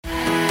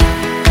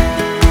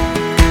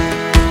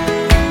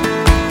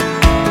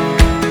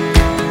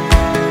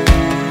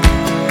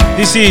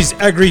This is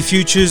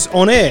AgriFutures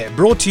On Air,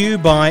 brought to you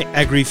by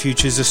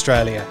AgriFutures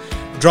Australia,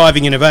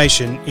 driving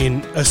innovation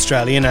in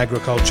Australian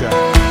agriculture.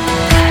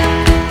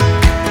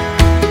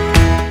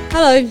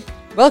 Hello,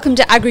 welcome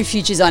to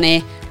AgriFutures On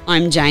Air.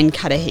 I'm Jane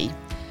Cudahy.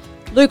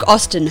 Luke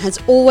Austin has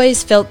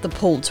always felt the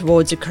pull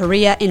towards a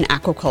career in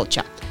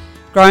aquaculture.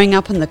 Growing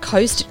up on the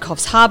coast at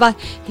Coffs Harbour,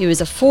 he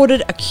was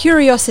afforded a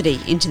curiosity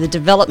into the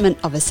development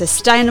of a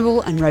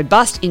sustainable and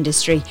robust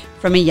industry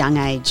from a young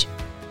age.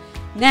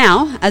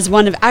 Now, as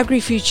one of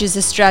AgriFutures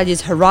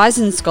Australia's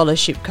Horizon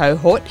Scholarship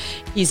cohort,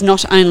 he's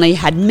not only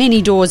had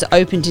many doors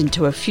opened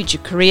into a future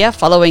career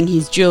following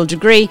his dual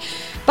degree,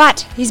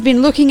 but he's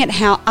been looking at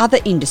how other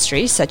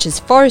industries, such as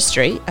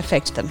forestry,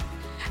 affect them.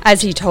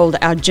 As he told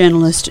our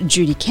journalist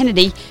Judy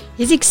Kennedy,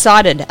 he's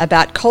excited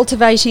about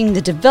cultivating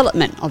the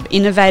development of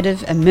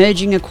innovative,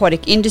 emerging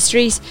aquatic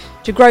industries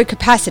to grow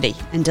capacity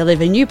and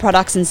deliver new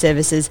products and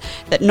services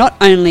that not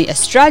only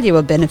Australia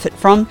will benefit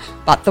from,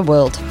 but the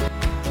world.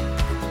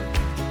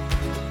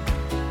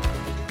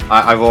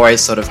 I've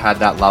always sort of had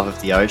that love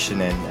of the ocean,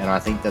 and I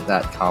think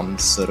that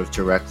comes sort of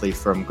directly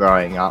from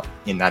growing up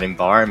in that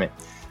environment.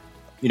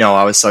 You know,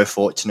 I was so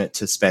fortunate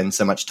to spend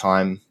so much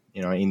time,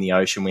 in the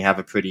ocean. We have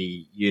a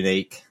pretty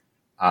unique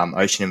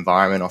ocean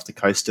environment off the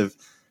coast of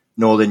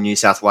northern New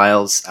South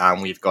Wales.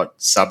 We've got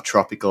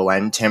subtropical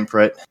and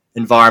temperate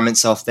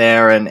environments off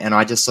there, and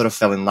I just sort of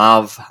fell in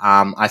love.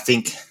 I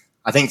think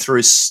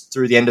through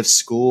the end of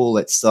school,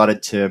 it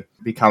started to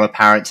become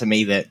apparent to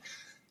me that,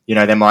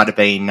 there might have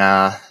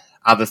been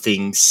other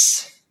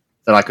things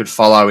that I could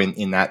follow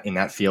in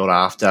that field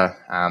after,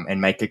 and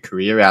make a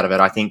career out of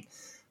it. I think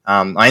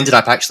I ended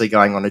up actually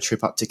going on a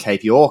trip up to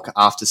Cape York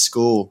after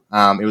school.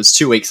 It was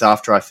 2 weeks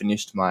after I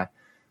finished my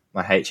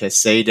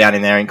HSC down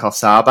in there in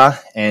Coffs Harbour,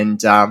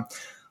 and I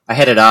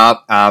headed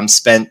up,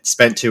 spent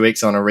 2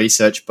 weeks on a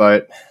research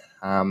boat,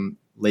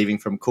 leaving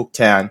from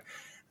Cooktown,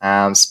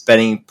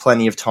 spending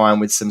plenty of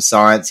time with some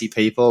sciencey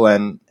people,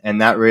 and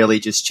that really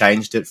just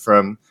changed it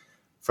from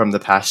the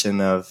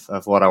passion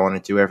of what I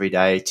want to do every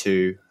day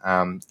to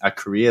a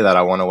career that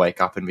I want to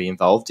wake up and be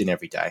involved in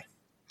every day.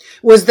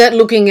 Was that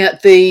looking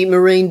at the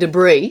marine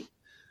debris?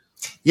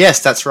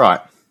 Yes, that's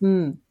right.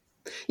 Yeah,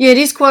 it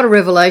is quite a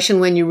revelation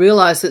when you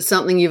realise that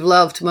something you've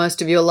loved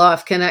most of your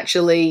life can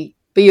actually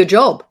be your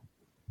job.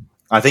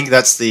 I think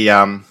that's the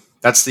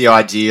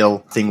ideal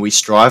thing we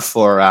strive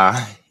for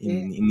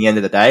in the end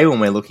of the day when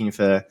we're looking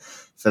for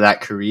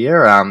that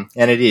career. And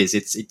it is.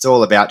 It's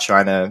all about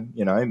trying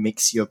to,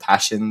 mix your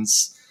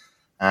passions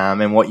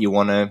and what you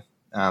want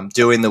to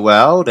do in the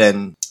world.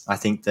 And I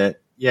think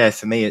that,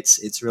 for me,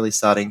 it's really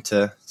starting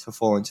to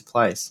fall into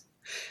place.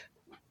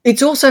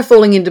 It's also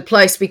falling into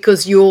place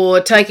because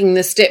you're taking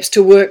the steps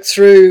to work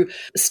through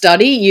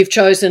study. You've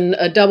chosen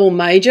a double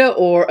major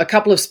or a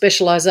couple of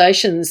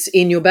specialisations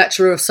in your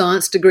Bachelor of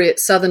Science degree at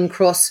Southern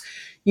Cross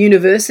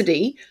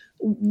University.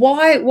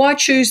 Why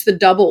choose the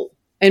double,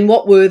 and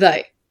what were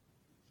they?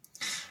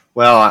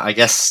 Well, I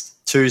guess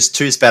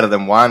two's better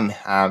than one,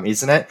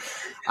 isn't it?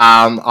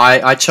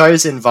 I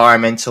chose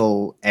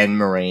environmental and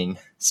marine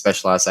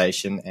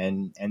specialisation,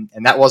 and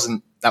that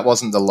wasn't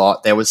the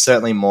lot. There was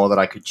certainly more that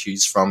I could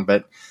choose from,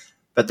 but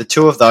the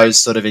two of those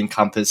sort of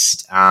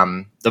encompassed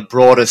the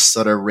broadest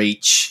sort of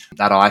reach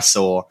that I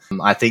saw.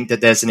 I think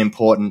that there's an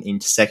important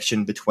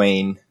intersection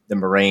between the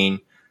marine,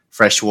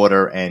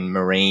 freshwater, and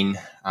marine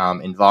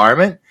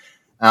environment.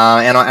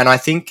 And I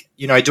think,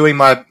 doing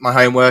my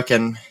homework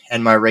and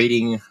my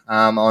reading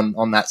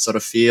on that sort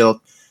of field,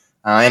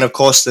 and of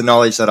course the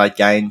knowledge that I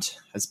gained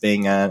as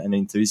being an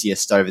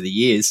enthusiast over the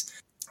years,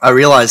 I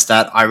realised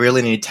that I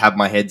really needed to have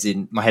my head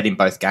in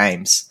both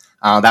games.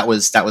 That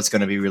was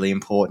going to be really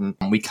important.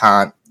 We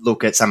can't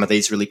look at some of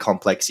these really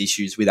complex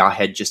issues with our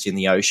head just in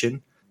the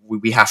ocean.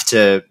 We have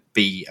to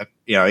be,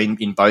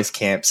 in both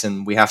camps,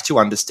 and we have to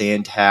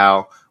understand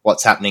how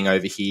what's happening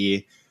over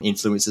here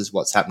influences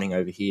what's happening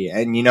over here.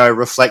 And,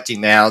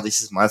 reflecting now,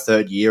 this is my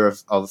third year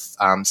of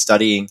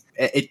studying.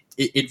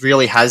 It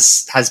really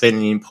has been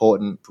an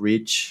important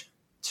bridge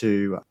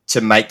to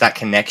make that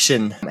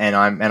connection, and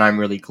I'm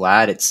really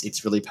glad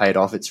it's really paid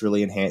off. It's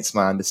really enhanced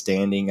my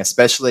understanding,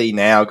 especially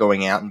now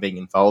going out and being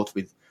involved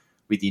with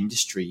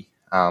industry.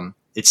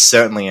 It's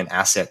certainly an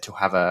asset to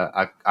have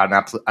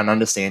an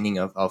understanding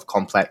of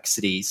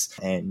complexities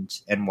and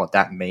what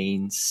that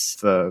means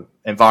for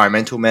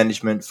environmental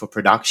management, for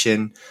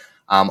production,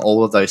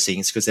 all of those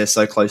things, because they're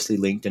so closely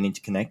linked and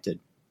interconnected.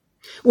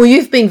 Well,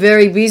 you've been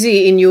very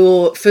busy in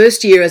your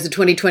first year as a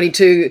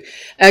 2022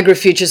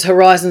 AgriFutures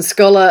Horizon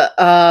Scholar,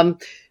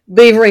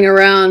 beavering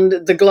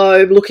around the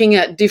globe, looking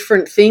at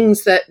different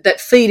things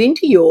that feed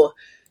into your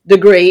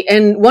degree.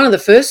 And one of the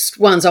first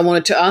ones I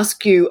wanted to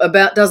ask you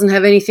about doesn't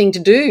have anything to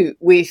do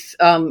with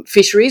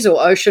fisheries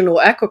or ocean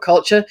or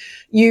aquaculture.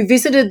 You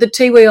visited the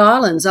Tiwi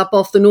Islands up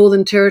off the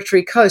Northern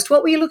Territory coast.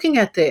 What were you looking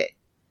at there?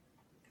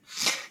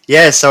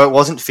 Yeah, so it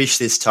wasn't fish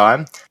this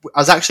time. I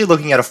was actually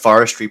looking at a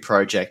forestry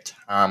project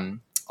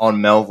on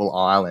Melville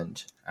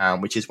Island,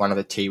 which is one of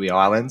the Tiwi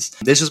Islands.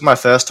 This was my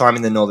first time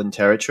in the Northern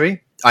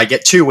Territory. I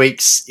get 2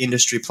 weeks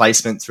industry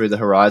placement through the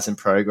Horizon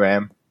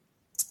program.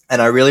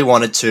 And I really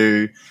wanted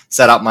to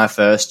set up my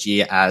first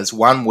year as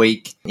 1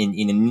 week in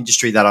an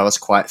industry that I was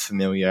quite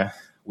familiar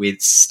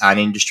with, an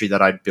industry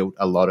that I'd built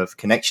a lot of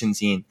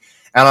connections in.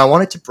 And I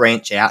wanted to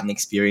branch out and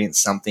experience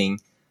something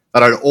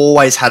that I'd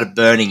always had a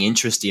burning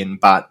interest in,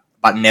 but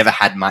never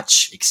had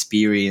much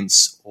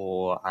experience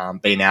or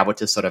been able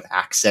to sort of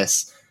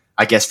access,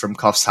 I guess, from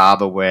Coffs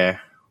Harbour where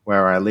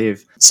I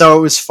live. So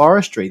it was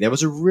forestry. There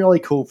was a really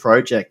cool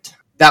project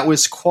that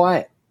was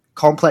quite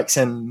complex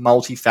and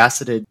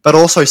multifaceted, but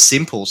also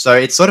simple. So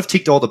it sort of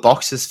ticked all the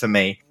boxes for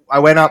me. I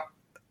went up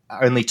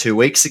only 2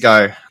 weeks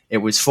ago. It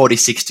was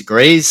 46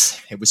 degrees.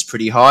 It was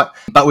pretty hot,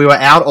 but we were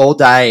out all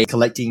day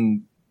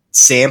collecting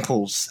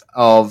samples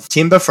of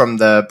timber from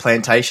the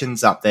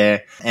plantations up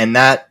there. And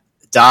that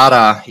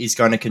data is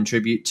going to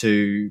contribute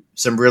to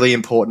some really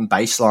important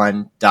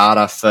baseline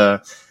data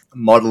for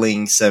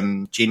modeling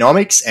some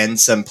genomics and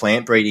some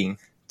plant breeding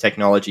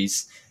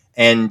technologies.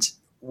 And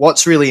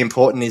what's really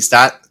important is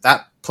that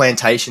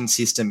plantation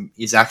system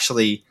is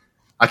actually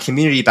a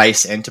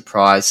community-based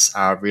enterprise,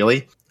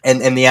 really.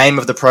 And the aim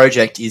of the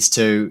project is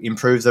to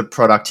improve the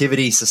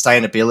productivity,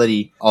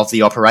 sustainability of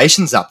the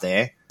operations up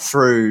there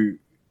through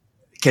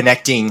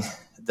connecting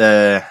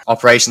the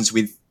operations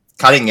with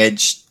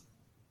cutting-edge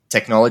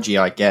technology,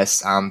 I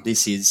guess.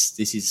 This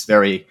is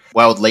very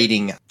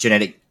world-leading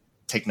genetic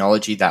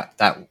technology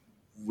that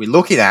we're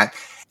looking at.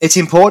 It's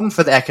important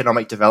for the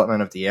economic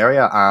development of the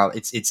area.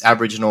 It's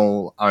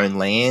Aboriginal-owned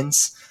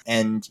lands,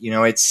 and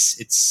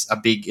it's a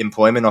big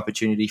employment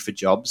opportunity for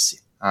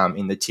jobs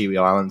in the Tiwi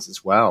Islands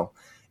as well.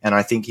 And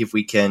I think if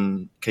we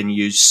can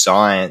use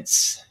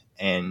science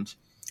and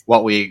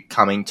what we're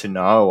coming to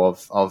know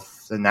of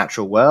the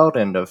natural world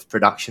and of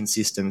production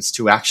systems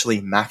to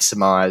actually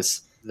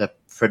maximize the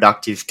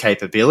productive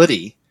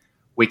capability,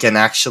 we can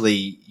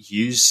actually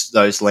use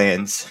those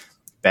lands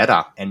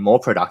better and more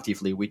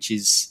productively, which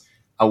is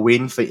a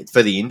win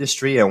for the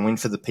industry, a win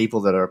for the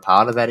people that are a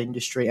part of that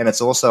industry, and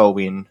it's also a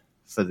win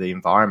for the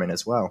environment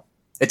as well.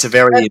 It's a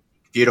very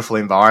beautiful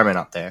environment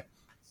up there.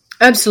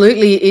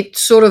 Absolutely. It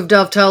sort of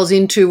dovetails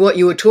into what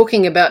you were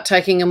talking about,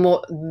 taking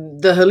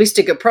the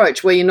holistic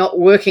approach where you're not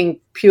working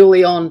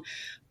purely on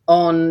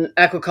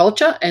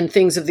aquaculture and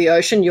things of the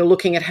ocean. You're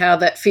looking at how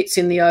that fits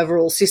in the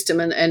overall system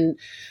and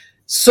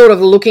sort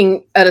of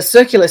looking at a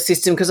circular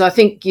system, because I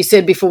think you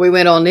said before we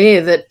went on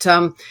air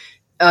that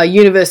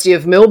University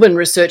of Melbourne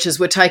researchers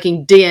were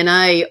taking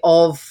DNA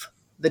of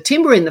the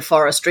timber in the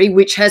forestry,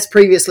 which has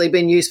previously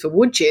been used for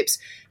wood chips,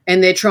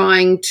 and they're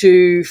trying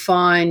to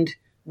find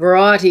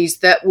varieties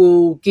that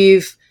will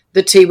give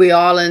the Tiwi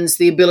Islands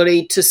the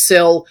ability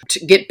to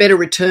get better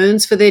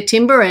returns for their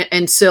timber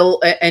and sell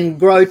and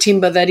grow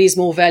timber that is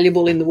more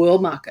valuable in the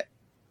world market.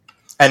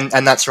 And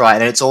that's right.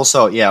 And it's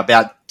also,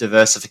 about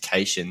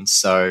diversification.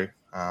 So,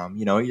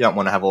 you don't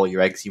want to have all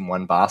your eggs in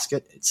one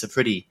basket. It's a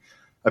pretty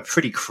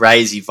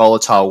crazy,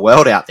 volatile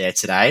world out there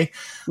today.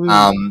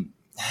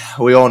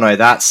 We all know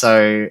that.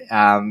 So,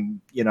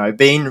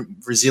 being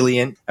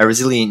resilient, a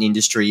resilient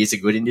industry is a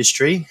good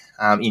industry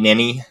in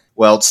any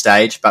world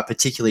stage, but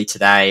particularly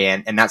today.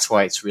 And that's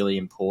why it's really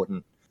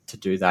important to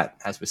do that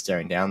as we're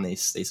staring down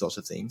these sorts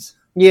of things.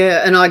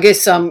 Yeah. And I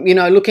guess,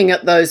 looking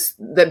at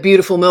that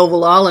beautiful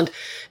Melville Island,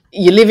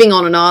 you're living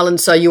on an island,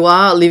 so you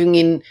are living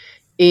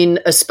in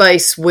a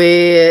space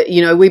where,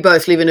 we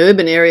both live in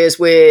urban areas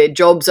where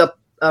jobs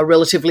are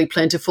relatively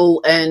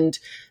plentiful and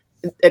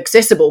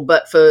accessible.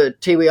 But for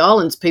Tiwi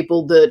Islands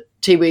people, the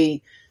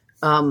Tiwi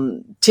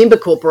Timber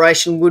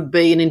Corporation would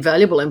be an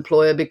invaluable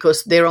employer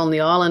because they're on the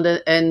island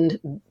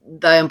and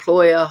they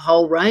employ a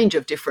whole range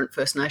of different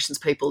First Nations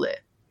people there.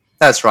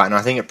 That's right. And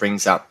I think it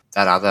brings up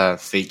that other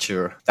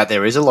feature that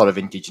there is a lot of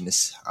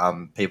Indigenous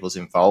people's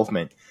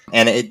involvement.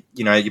 And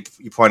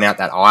you point out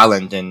that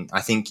island, and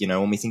I think,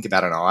 when we think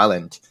about an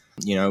island,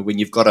 when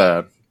you've got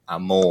a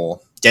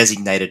more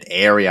designated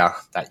area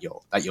that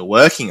you're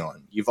working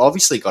on, you've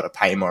obviously got to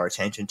pay more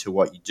attention to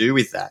what you do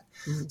with that.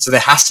 Mm-hmm. So there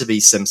has to be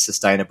some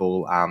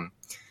sustainable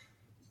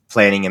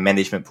planning and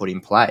management put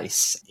in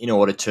place in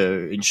order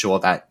to ensure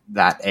that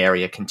that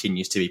area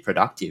continues to be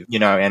productive.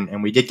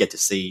 And we did get to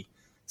see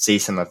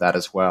some of that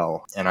as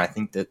well. And I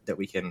think that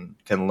we can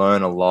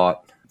learn a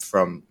lot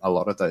from a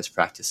lot of those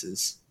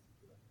practices.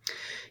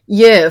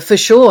 Yeah, for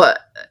sure.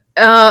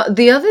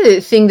 The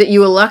other thing that you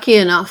were lucky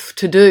enough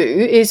to do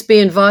is be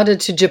invited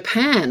to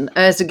Japan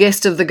as a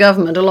guest of the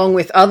government along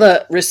with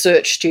other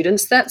research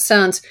students. That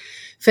sounds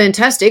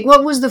fantastic.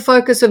 What was the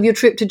focus of your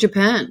trip to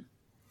Japan?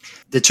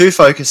 The two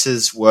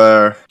focuses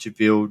were to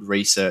build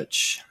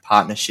research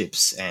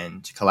partnerships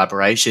and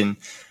collaboration,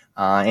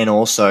 and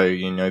also,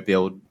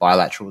 build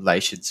bilateral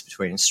relations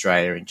between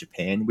Australia and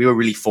Japan. We were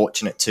really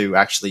fortunate to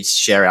actually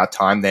share our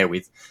time there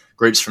with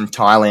groups from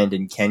Thailand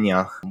and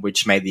Kenya,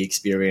 which made the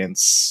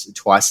experience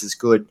twice as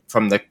good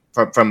from the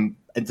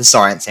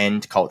science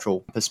and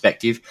cultural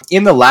perspective.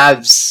 In the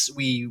labs,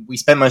 we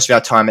spent most of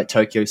our time at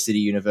Tokyo City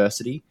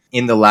University.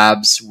 In the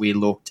labs, we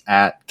looked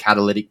at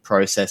catalytic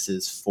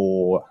processes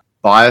for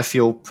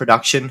biofuel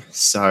production.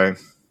 So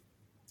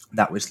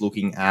that was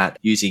looking at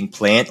using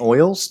plant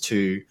oils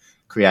to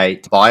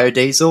create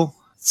biodiesel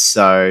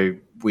So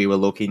we were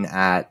looking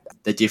at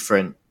the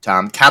different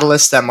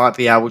catalysts that might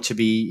be able to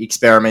be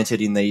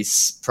experimented in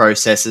these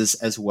processes,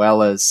 as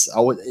well as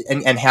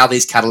and how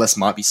these catalysts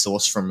might be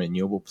sourced from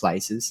renewable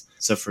places.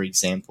 So, for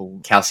example,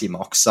 calcium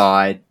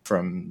oxide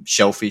from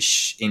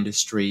shellfish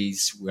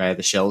industries, where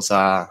the shells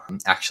are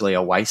actually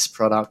a waste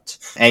product.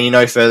 And,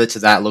 further to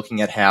that,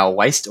 looking at how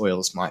waste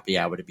oils might be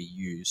able to be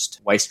used.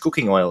 Waste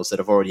cooking oils that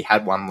have already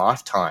had one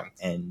lifetime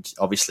and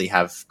obviously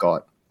have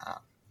got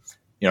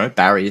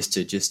barriers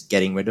to just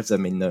getting rid of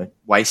them in the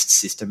waste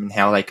system, and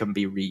how they can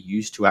be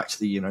reused to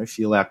actually,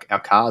 fuel our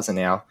cars and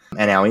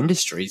our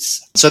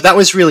industries. So that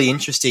was really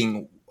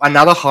interesting.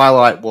 Another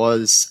highlight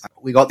was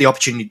we got the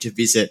opportunity to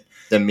visit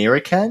the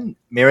Mirakan.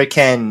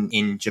 Mirakan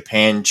in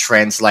Japan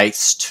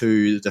translates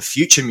to the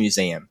Future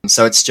Museum.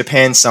 So it's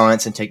Japan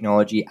Science and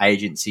Technology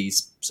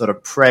Agency's sort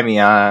of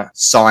premier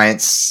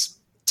science,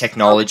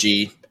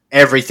 technology,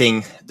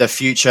 everything, the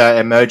future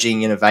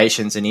emerging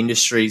innovations and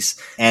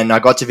industries. And I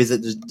got to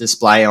visit the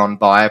display on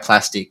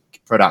bioplastic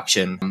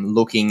production,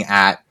 looking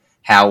at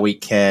how we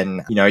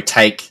can,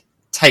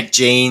 take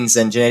genes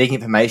and genetic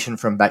information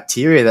from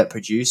bacteria that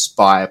produce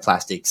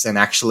bioplastics and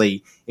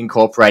actually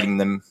incorporating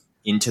them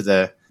into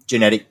the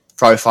genetic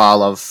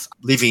profile of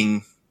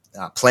living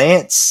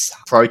plants,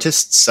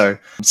 protists, so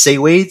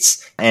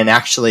seaweeds, and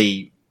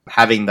actually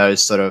having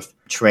those sort of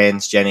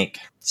transgenic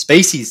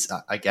species,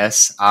 I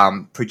guess,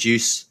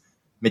 produce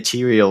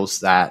materials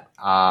that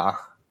are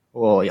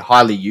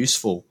highly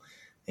useful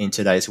in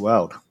today's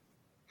world.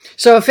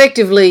 So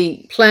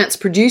effectively, plants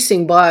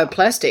producing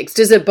bioplastics,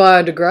 does it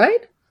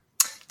biodegrade?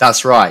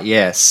 That's right,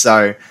 yes.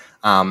 So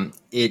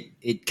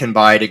it can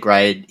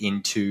biodegrade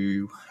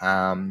into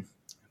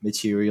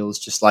materials,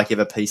 just like if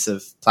a piece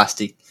of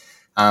plastic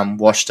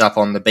washed up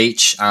on the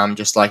beach,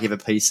 just like if a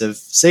piece of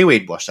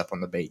seaweed washed up on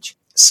the beach.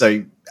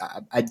 So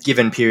a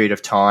given period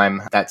of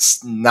time,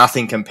 that's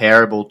nothing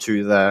comparable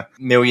to the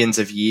millions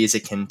of years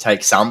it can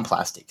take some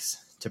plastics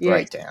to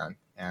break down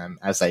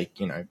as they,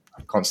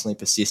 constantly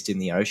persist in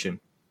the ocean.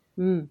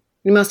 Mm.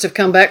 You must have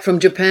come back from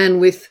Japan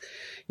with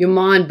your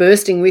mind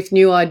bursting with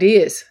new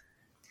ideas.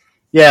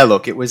 Yeah,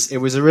 look, it was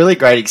a really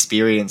great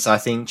experience. I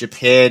think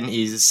Japan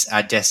is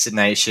a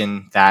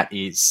destination that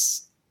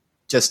is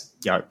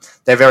just,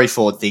 they're very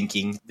forward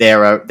thinking.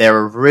 They're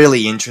a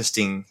really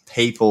interesting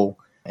people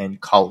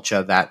and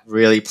culture that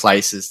really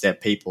places their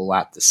people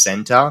at the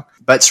center,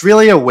 but it's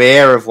really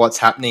aware of what's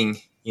happening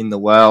in the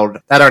world.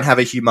 They don't have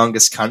a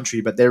humongous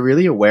country, but they're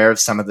really aware of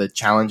some of the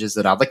challenges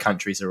that other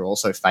countries are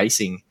also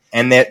facing,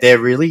 and they're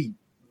really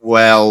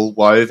well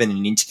woven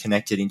and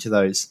interconnected into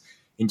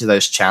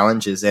those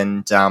challenges.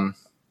 And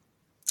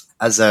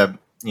as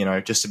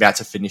just about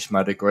to finish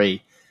my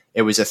degree,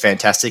 it was a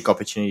fantastic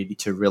opportunity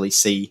to really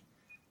see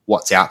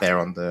what's out there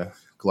on the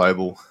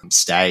global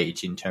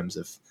stage in terms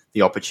of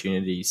the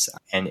opportunities,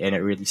 and it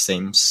really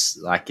seems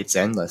like it's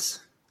endless.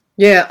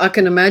 Yeah, I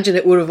can imagine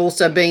it would have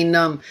also been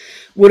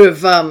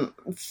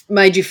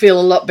made you feel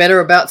a lot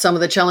better about some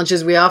of the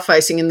challenges we are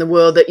facing in the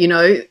world. That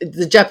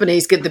the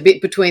Japanese get the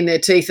bit between their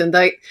teeth, and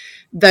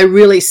they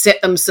really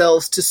set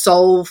themselves to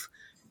solve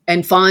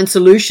and find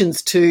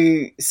solutions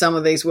to some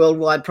of these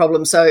worldwide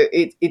problems. So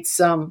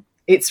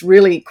it's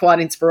really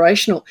quite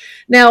inspirational.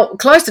 Now,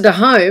 closer to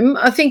home,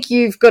 I think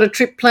you've got a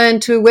trip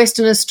planned to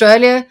Western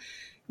Australia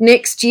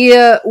next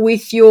year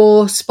with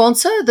your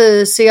sponsor,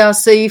 the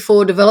CRC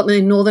for Development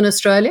in Northern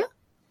Australia?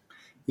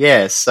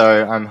 Yeah,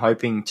 so I'm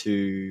hoping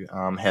to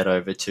head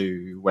over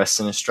to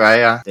Western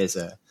Australia. There's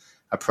a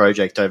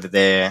project over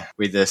there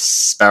with the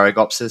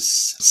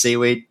Asparagopsis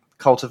seaweed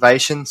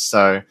cultivation.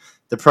 So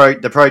the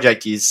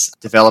project is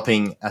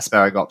developing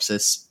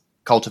Asparagopsis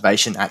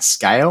cultivation at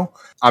scale.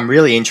 I'm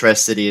really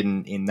interested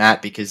in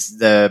that because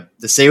the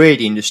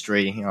seaweed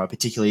industry,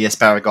 particularly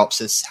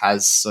Asparagopsis,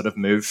 has sort of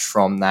moved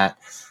from that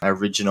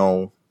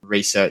original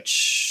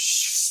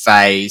research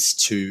phase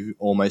to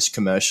almost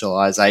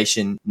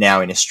commercialization now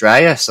in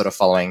Australia, sort of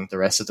following the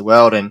rest of the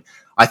world. And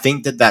I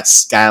think that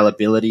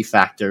scalability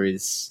factor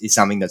is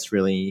something that's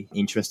really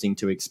interesting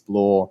to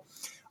explore.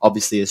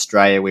 Obviously,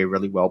 Australia, we're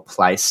really well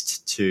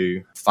placed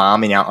to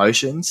farm in our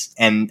oceans.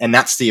 And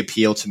that's the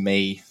appeal to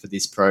me for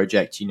this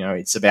project.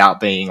 It's about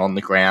being on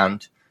the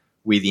ground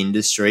with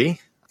industry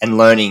and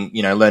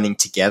learning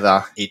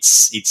together.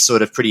 It's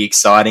sort of pretty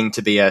exciting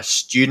to be a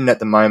student at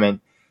the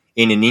moment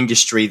in an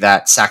industry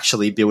that's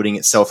actually building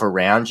itself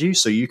around you.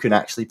 So you can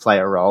actually play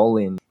a role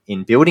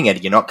in building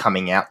it. You're not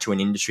coming out to an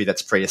industry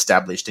that's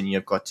pre-established and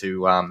you've got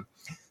to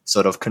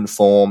sort of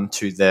conform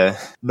to the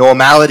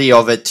normality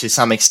of it to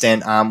some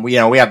extent. We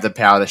have the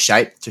power to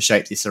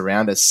shape this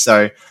around us.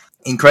 So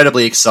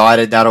incredibly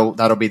excited.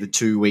 That'll be the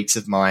 2 weeks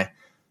of my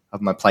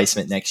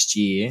placement next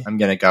year. I'm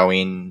going to go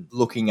in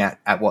looking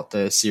at what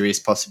the serious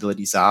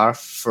possibilities are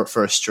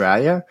for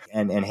Australia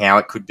and how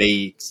it could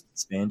be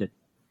expanded.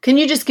 Can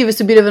you just give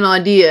us a bit of an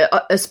idea?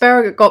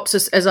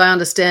 Asparagopsis, as I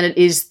understand it,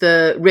 is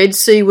the red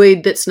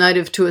seaweed that's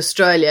native to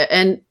Australia,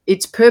 and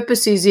its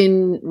purpose is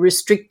in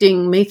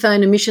restricting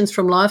methane emissions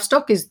from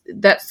livestock.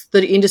 That's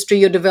the industry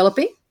you're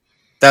developing?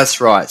 That's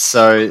right.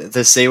 So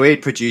the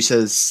seaweed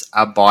produces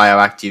a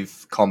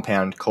bioactive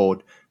compound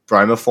called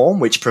bromoform,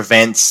 which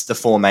prevents the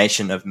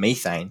formation of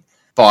methane.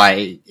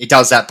 It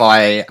does that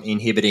by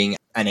inhibiting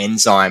an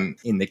enzyme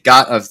in the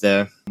gut of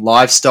the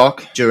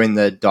livestock during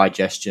the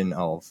digestion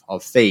of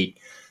feed.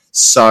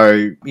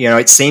 So,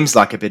 it seems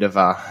like a bit of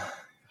a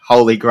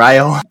holy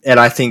grail. And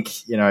I think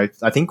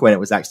when it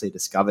was actually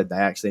discovered, they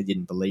actually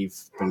didn't believe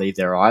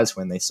their eyes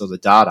when they saw the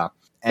data.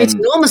 And it's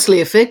enormously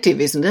effective,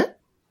 isn't it?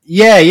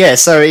 Yeah.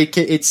 So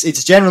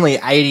it's generally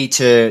 80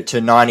 to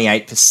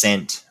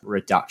 98%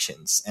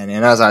 reductions, and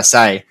as I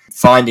say,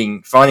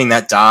 finding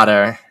that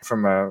data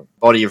from a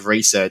body of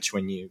research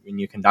when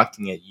you're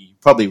conducting it, you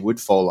probably would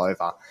fall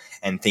over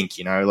and think,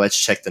 let's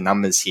check the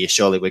numbers here.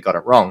 Surely we got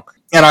it wrong,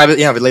 and I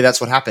believe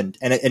that's what happened,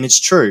 and it's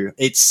true.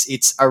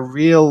 It's a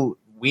real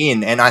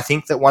win, and I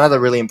think that one of the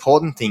really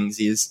important things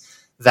is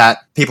that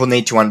people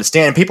need to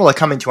understand, and people are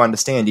coming to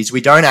understand, is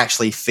we don't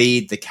actually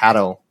feed the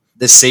cattle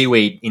the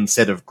seaweed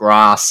instead of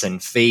grass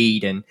and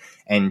feed and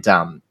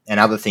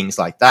other things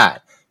like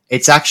that.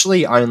 It's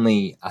actually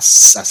only a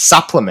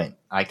supplement,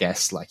 I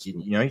guess. Like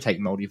you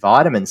take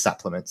multivitamin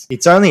supplements.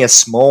 It's only a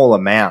small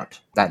amount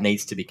that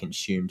needs to be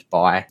consumed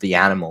by the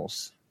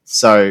animals.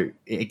 So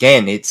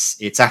again,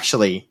 it's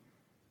actually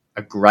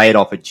a great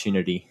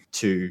opportunity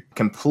to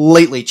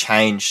completely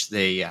change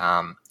the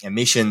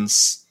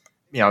emissions,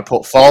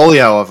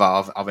 portfolio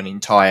of an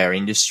entire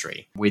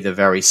industry with a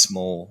very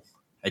small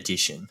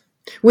addition.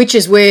 Which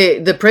is where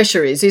the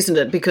pressure is, isn't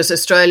it? Because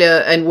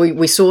Australia, and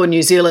we saw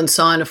New Zealand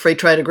sign a free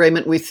trade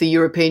agreement with the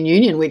European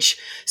Union, which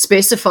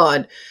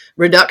specified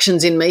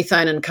reductions in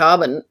methane and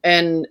carbon,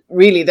 and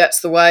really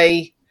that's the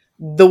way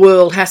the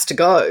world has to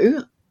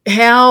go.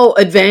 How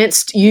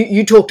advanced,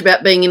 you talked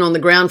about being in on the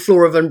ground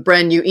floor of a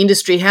brand new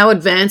industry, how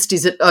advanced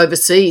is it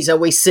overseas? Are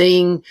we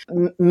seeing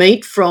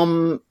meat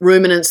from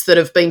ruminants that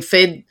have been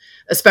fed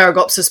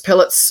Asparagopsis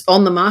pellets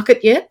on the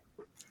market yet?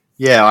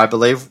 Yeah, I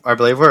believe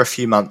we're a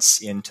few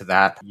months into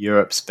that.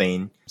 Europe's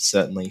been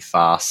certainly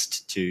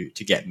fast to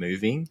get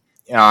moving.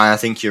 I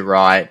think you're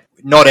right.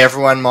 Not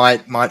everyone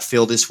might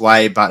feel this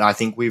way, but I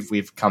think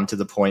we've come to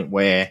the point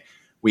where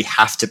we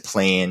have to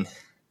plan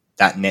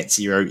that net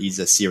zero is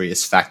a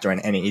serious factor,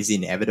 and it is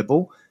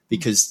inevitable,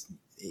 because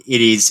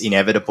it is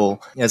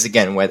inevitable. As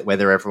again,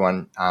 whether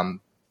everyone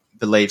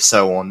believes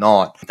so or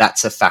not,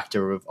 that's a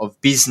factor of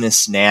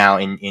business now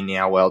in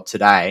our world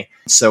today.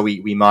 So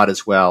we might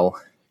as well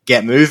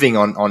get moving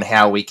on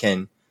how we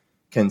can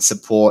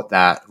support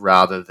that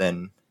rather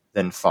than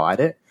fight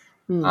it.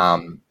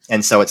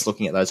 And so it's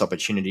looking at those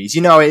opportunities.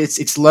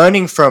 It's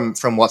learning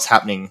from what's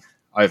happening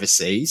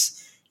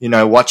overseas,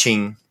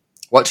 watching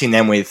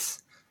them with,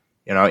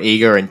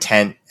 eager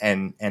intent,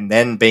 and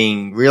then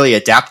being really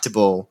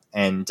adaptable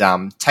and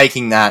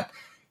taking that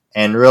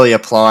and really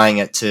applying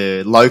it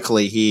to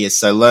locally here.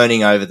 So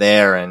learning over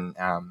there and,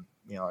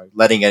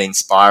 letting it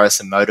inspire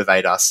us and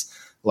motivate us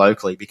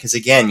locally, because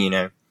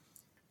again,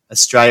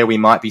 Australia, we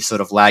might be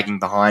sort of lagging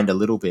behind a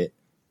little bit,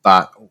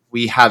 but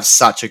we have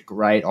such a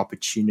great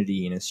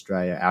opportunity in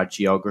Australia, our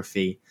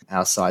geography,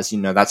 our size.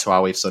 That's why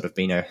we've sort of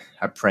been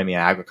a premier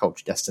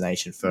agriculture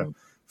destination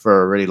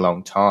for a really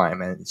long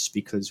time. And it's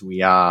because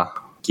we are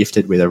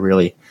gifted with a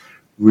really,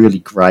 really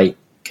great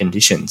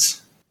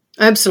conditions.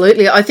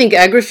 Absolutely. I think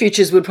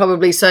AgriFutures would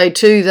probably say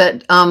too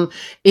that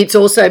it's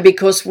also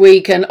because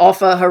we can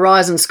offer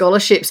Horizon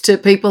scholarships to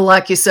people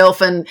like yourself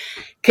and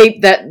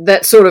keep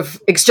that sort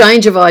of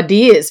exchange of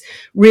ideas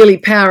really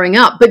powering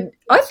up. But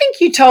I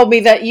think you told me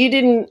that you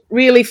didn't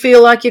really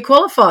feel like you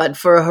qualified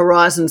for a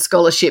Horizon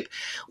scholarship.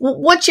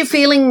 What's your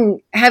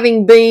feeling,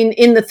 having been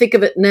in the thick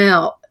of it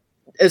now,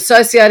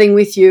 associating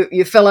with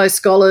your fellow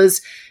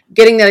scholars,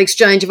 getting that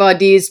exchange of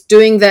ideas,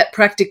 doing that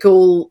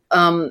practical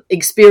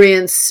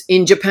experience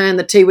in Japan,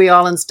 the Tiwi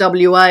Islands,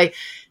 WA?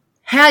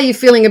 How are you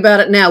feeling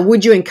about it now?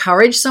 Would you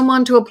encourage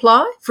someone to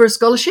apply for a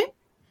scholarship?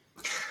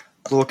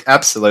 Look,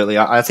 absolutely.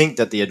 I think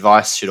that the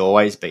advice should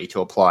always be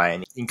to apply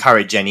and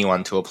encourage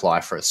anyone to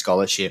apply for a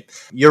scholarship.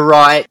 You're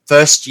right.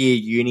 First year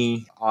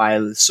uni,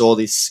 I saw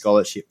this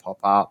scholarship pop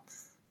up,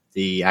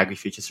 the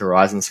AgriFutures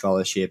Horizon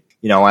Scholarship.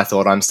 I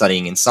thought, I'm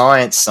studying in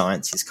science.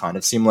 Science is kind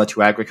of similar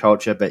to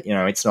agriculture, but,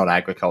 it's not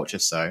agriculture,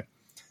 so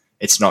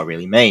it's not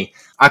really me.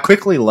 I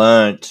quickly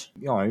learned,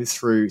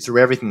 through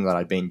everything that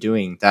I'd been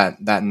doing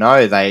that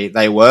no,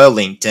 they were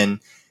linked. And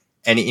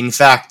in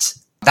fact,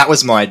 that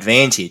was my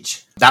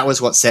advantage. That was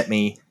what set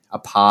me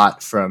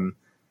apart from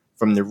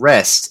the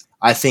rest.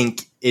 I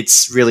think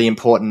it's really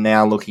important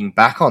now, looking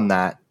back on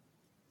that.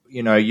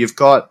 You've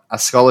got a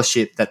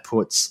scholarship that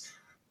puts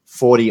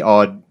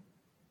 40-odd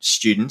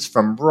students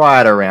from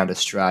right around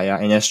Australia,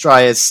 and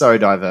Australia is so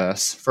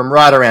diverse, from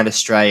right around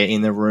Australia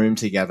in the room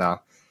together,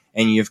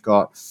 and you've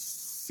got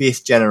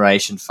fifth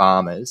generation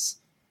farmers,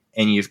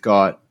 and you've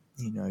got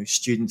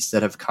students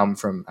that have come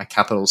from a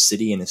capital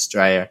city in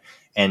Australia,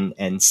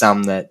 and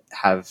some that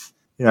have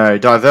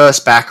diverse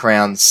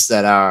backgrounds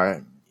that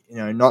are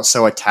not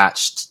so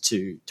attached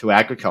to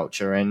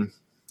agriculture, and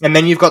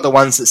then you've got the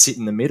ones that sit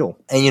in the middle.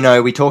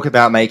 And we talk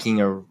about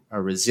making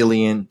a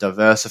resilient,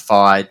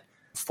 diversified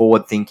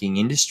forward-thinking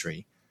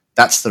industry,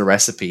 that's the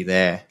recipe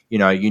there. You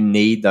know, you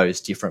need those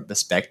different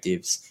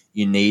perspectives.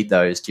 You need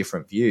those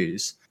different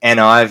views. And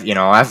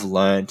I've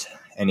learned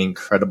an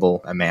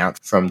incredible amount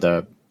from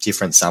the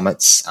different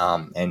summits,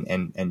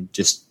 and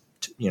just,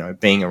 you know,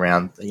 being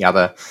around the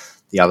other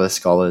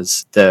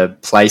scholars. The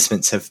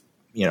placements have,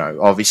 you know,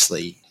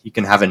 obviously you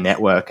can have a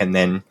network, and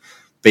then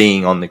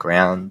being on the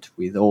ground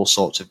with all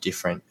sorts of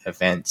different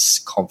events,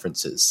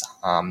 conferences,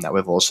 that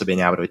we've also been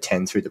able to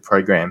attend through the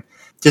program,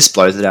 just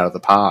blows it out of the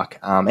park.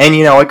 And,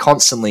 you know, it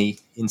constantly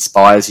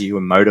inspires you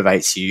and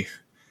motivates you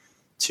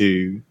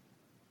to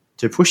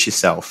push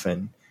yourself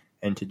and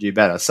to do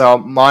better. So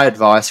my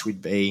advice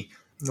would be,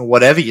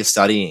 whatever you're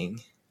studying,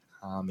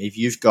 if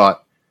you've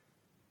got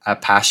a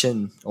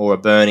passion or a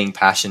burning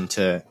passion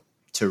to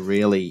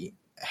really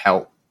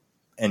help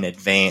and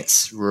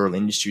advance rural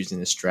industries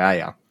in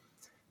Australia,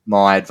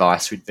 my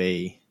advice would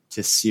be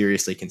to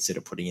seriously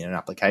consider putting in an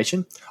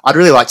application. I'd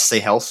really like to see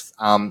health,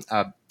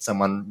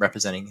 someone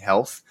representing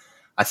health.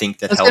 I think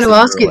that I was going to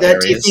ask you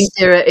that. Do you think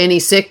there are any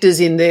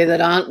sectors in there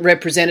that aren't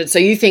represented? So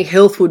you think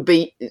health would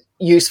be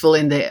useful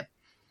in there?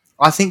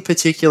 I think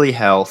particularly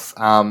health.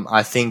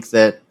 I think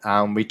that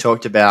we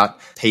talked about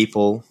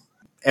people.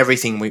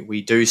 Everything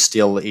we do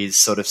still is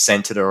sort of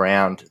centered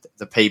around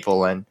the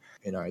people, and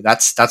you know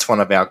that's one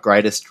of our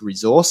greatest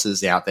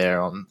resources out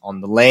there on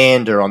the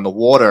land or on the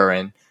water.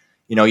 And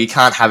you know, you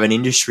can't have an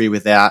industry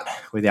without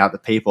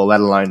the people, let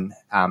alone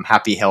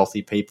happy,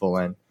 healthy people.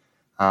 And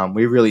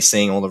we're really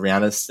seeing all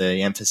around us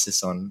the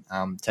emphasis on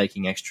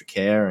taking extra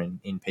care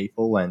in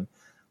people. And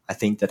I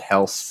think that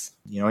health,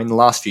 you know, in the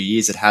last few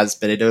years it has,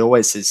 but it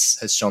always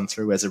has shone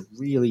through as a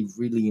really,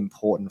 really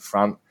important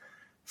front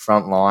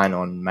line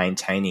on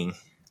maintaining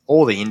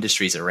all the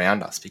industries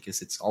around us,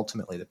 because it's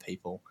ultimately the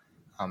people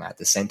at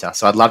the centre.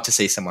 So I'd love to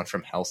see someone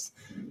from health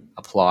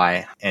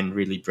apply and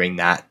really bring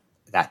that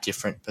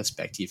different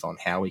perspective on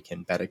how we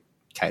can better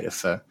cater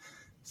for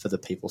the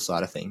people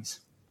side of things.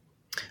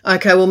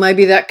 Okay, well,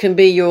 maybe that can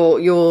be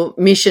your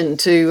mission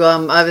to,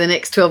 over the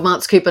next 12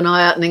 months, keep an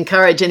eye out and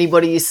encourage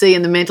anybody you see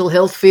in the mental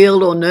health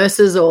field, or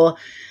nurses or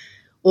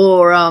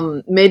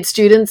med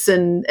students,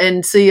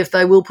 and see if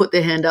they will put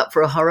their hand up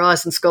for a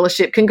Horizon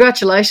Scholarship.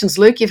 Congratulations,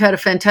 Luke. You've had a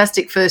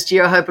fantastic first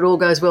year. I hope it all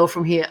goes well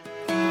from here.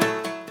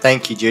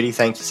 Thank you, Judy.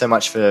 Thank you so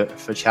much for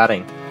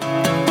chatting.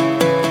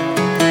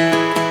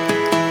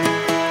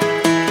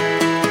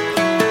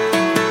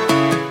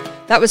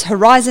 That was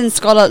Horizon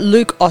scholar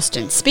Luke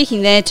Austin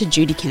speaking there to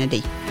Judy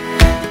Kennedy.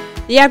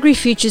 The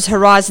AgriFutures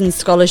Horizon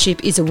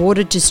Scholarship is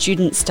awarded to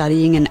students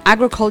studying an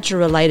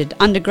agriculture-related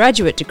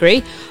undergraduate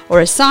degree or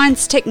a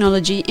science,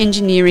 technology,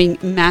 engineering,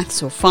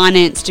 maths or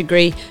finance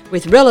degree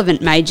with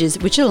relevant majors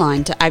which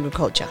align to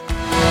agriculture.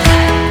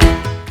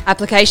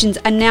 Applications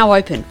are now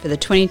open for the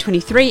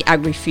 2023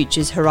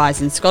 AgriFutures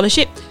Horizon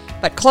Scholarship,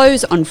 but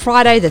close on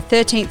Friday the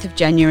 13th of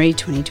January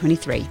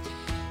 2023.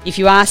 If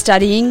you are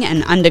studying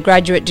an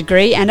undergraduate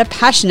degree and are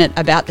passionate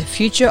about the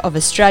future of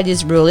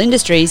Australia's rural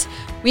industries,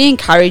 we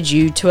encourage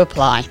you to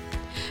apply.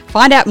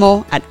 Find out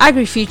more at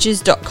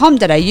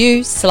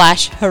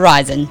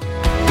agrifutures.com.au/horizon.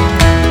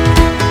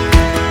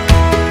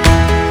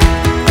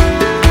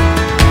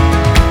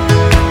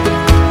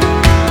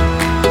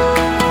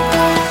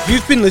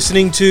 You've been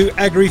listening to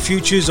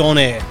AgriFutures On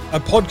Air,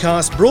 a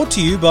podcast brought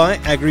to you by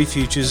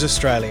AgriFutures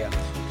Australia.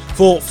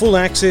 For full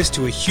access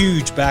to a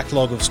huge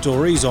backlog of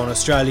stories on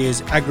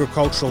Australia's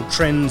agricultural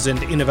trends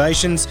and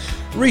innovations,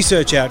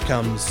 research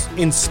outcomes,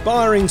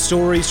 inspiring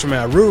stories from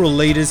our rural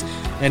leaders,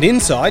 and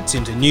insights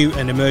into new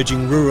and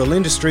emerging rural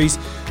industries,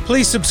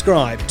 please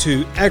subscribe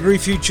to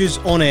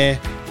AgriFutures On Air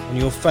on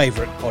your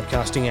favourite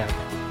podcasting app.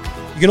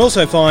 You can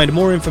also find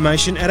more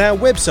information at our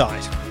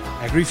website,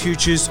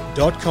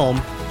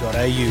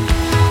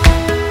 agrifutures.com.au.